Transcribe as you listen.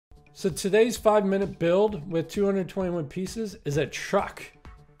So today's 5-minute build with 221 pieces is a truck.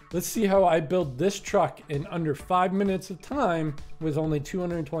 Let's see how I build this truck in under 5 minutes of time with only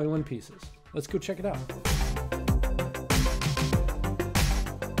 221 pieces. Let's go check it out.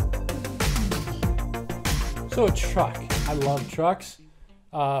 So a truck, I love trucks,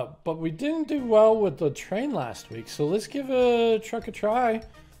 but we didn't do well with the train last week. So let's give a truck a try.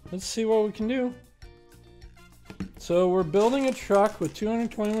 Let's see what we can do. So we're building a truck with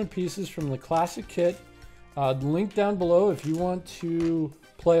 221 pieces from the classic kit. Link down below if you want to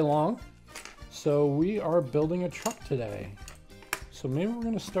play along. So we are building a truck today. So maybe we're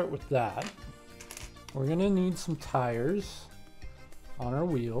going to start with that. We're going to need some tires on our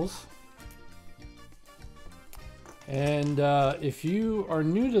wheels. And if you are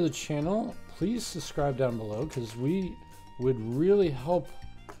new to the channel, please subscribe down below because we would really help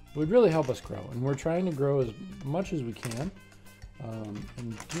us grow, and we're trying to grow as much as we can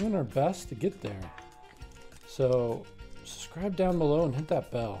and doing our best to get there. So subscribe down below and hit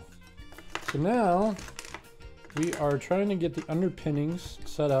that bell. So now we are trying to get the underpinnings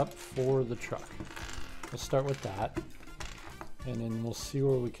set up for the truck. Let's start with that, and then we'll see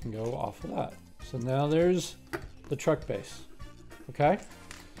where we can go off of that. So now there's the truck base. Okay,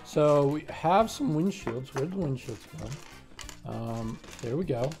 so we have some windshields. Where'd the windshields go? There we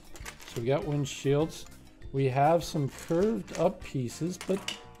go. So we got windshields. We have some curved up pieces, but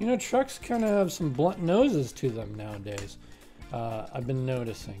you know, trucks kind of have some blunt noses to them nowadays. I've been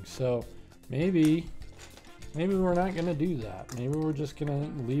noticing. So maybe we're not gonna do that. Maybe we're just gonna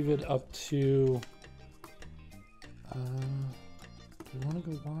leave it up to. Do we want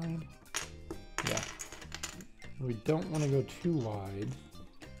to go wide? Yeah. We don't want to go too wide.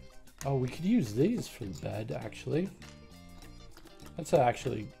 Oh, we could use these for the bed, actually. That's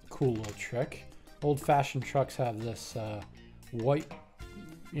actually a cool little trick. Old-fashioned trucks have this white,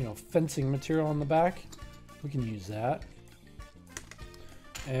 you know, fencing material on the back. We can use that.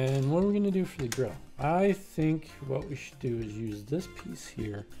 And what are we going to do for the grill? I think what we should do is use this piece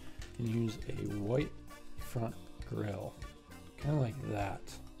here and use a white front grill. Kind of like that.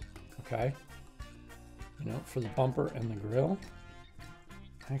 Okay? You know, for the bumper and the grill.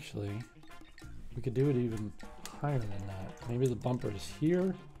 Actually, we could do it even higher than that. Maybe the bumper is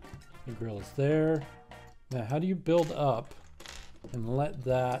here, the grill is there. Now, how do you build up and let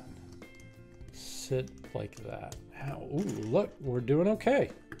that sit like that? How? Ooh, look, we're doing okay.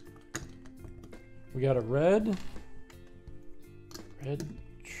 We got a red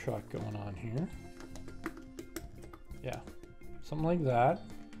truck going on here. Yeah, something like that.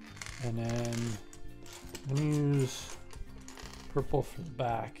 And then I'm gonna use purple for the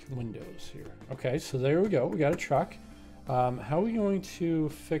back windows here. Okay, so there we go. We got a truck. How are we going to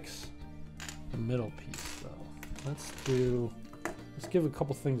fix the middle piece though? Let's give a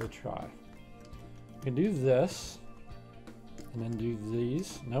couple things a try. We can do this and then do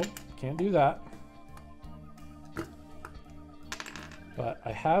these. Nope, can't do that. But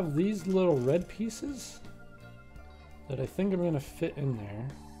I have these little red pieces that I think I'm gonna fit in there.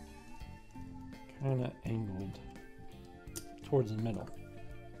 Kind of angled towards the middle.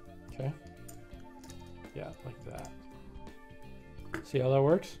 Okay. Yeah, like that. See how that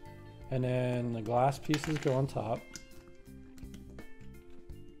works? And then the glass pieces go on top.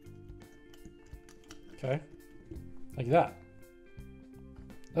 Okay. Like that.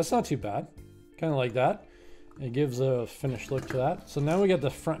 That's not too bad. Kind of like that. It gives a finished look to that. So now we got the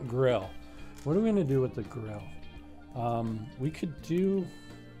front grill. What are we going to do with the grill? We could do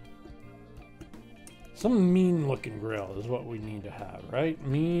some mean looking grill is what we need to have, right?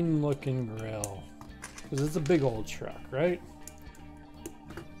 Mean looking grill. Because it's a big old truck, right?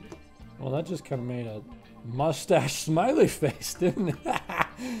 Well, that just kind of made a mustache smiley face, didn't it?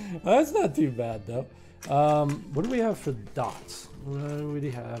 That's not too bad though. What do we have for dots? What do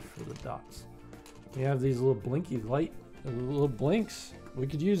we have for the dots? We have these little blinky light, little blinks. We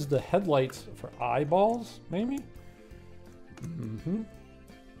could use the headlights for eyeballs, maybe? Mm-hmm.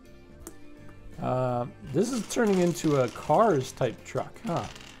 This is turning into a Cars type truck, huh?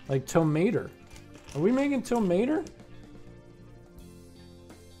 Like Tow Mater. Are we making Tow Mater?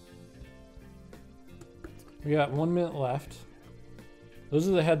 We got 1 minute left. Those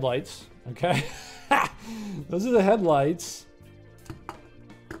are the headlights, okay? Those are the headlights.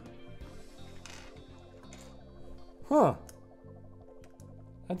 Huh.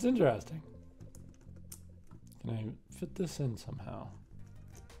 That's interesting. Can I fit this in somehow?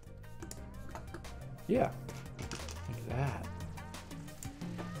 Yeah, like that.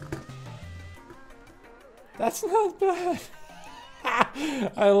 That's not bad.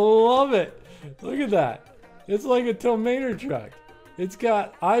 I love it. Look at that. It's like a Tow Mater truck. It's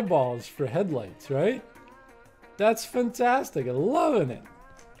got eyeballs for headlights, right? That's fantastic. I'm loving it.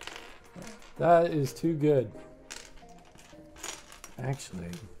 That is too good. Actually.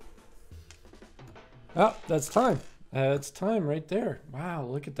 Oh, that's time. That's time right there. Wow,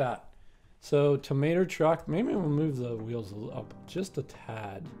 look at that. So tomato truck, maybe we'll move the wheels up just a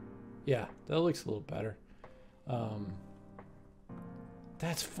tad. Yeah, that looks a little better.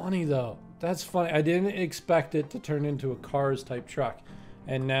 That's funny though. That's funny. I didn't expect it to turn into a Cars type truck,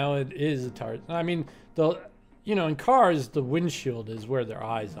 and now it is a Tarzan. I mean, in Cars the windshield is where their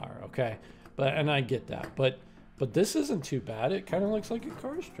eyes are. Okay, and I get that, but this isn't too bad. It kind of looks like a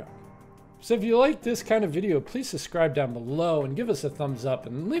Cars truck. So if you like this kind of video, please subscribe down below and give us a thumbs up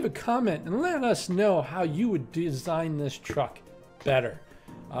and leave a comment and let us know how you would design this truck better.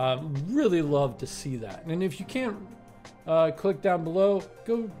 Really love to see that. And if you can't click down below,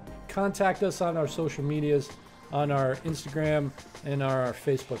 go contact us on our social medias, on our Instagram and our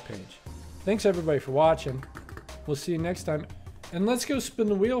Facebook page. Thanks everybody for watching. We'll see you next time. And let's go spin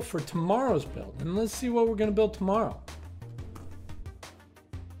the wheel for tomorrow's build. And let's see what we're going to build tomorrow.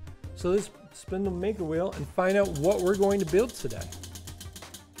 So let's spin the maker wheel and find out what we're going to build today.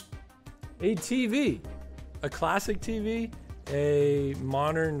 A TV, a classic TV, a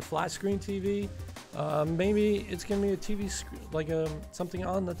modern flat screen TV. Maybe it's gonna be a TV screen, like something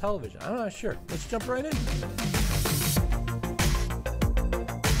on the television. I'm not sure. Let's jump right in.